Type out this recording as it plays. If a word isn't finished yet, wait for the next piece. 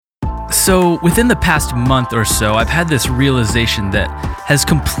So within the past month or so, I've had this realization that has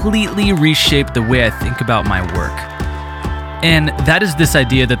completely reshaped the way I think about my work. And that is this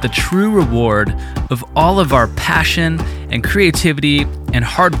idea that the true reward of all of our passion and creativity and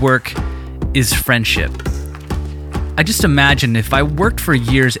hard work is friendship. I just imagine if I worked for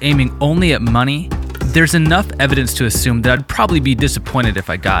years aiming only at money, there's enough evidence to assume that I'd probably be disappointed if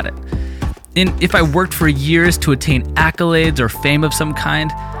I got it. And if I worked for years to attain accolades or fame of some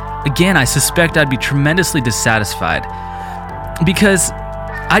kind, again, I suspect I'd be tremendously dissatisfied because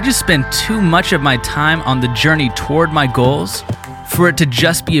I just spend too much of my time on the journey toward my goals for it to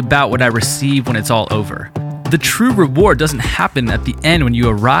just be about what I receive when it's all over. The true reward doesn't happen at the end when you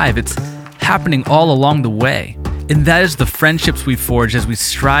arrive, it's happening all along the way. And that is the friendships we forge as we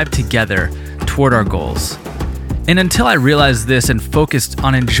strive together toward our goals. And until I realized this and focused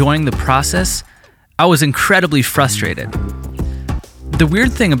on enjoying the process, I was incredibly frustrated. The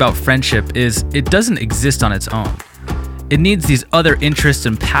weird thing about friendship is it doesn't exist on its own. It needs these other interests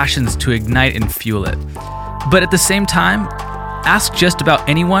and passions to ignite and fuel it. But at the same time, ask just about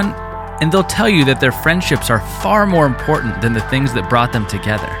anyone and they'll tell you that their friendships are far more important than the things that brought them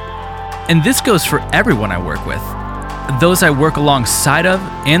together. And this goes for everyone I work with, those I work alongside of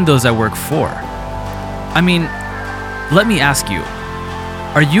and those I work for. I mean, let me ask you,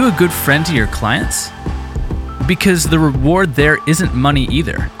 are you a good friend to your clients? Because the reward there isn't money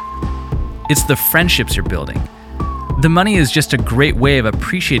either. It's the friendships you're building. The money is just a great way of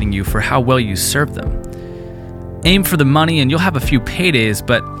appreciating you for how well you serve them. Aim for the money and you'll have a few paydays,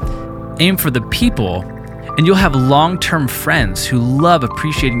 but aim for the people and you'll have long-term friends who love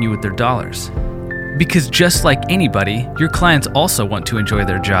appreciating you with their dollars. Because just like anybody, your clients also want to enjoy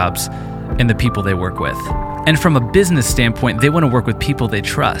their jobs and the people they work with. And from a business standpoint, they want to work with people they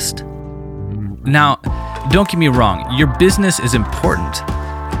trust. Now, don't get me wrong, your business is important.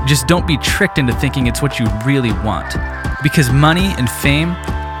 Just don't be tricked into thinking it's what you really want. Because money and fame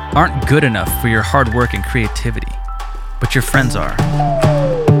aren't good enough for your hard work and creativity. But your friends are.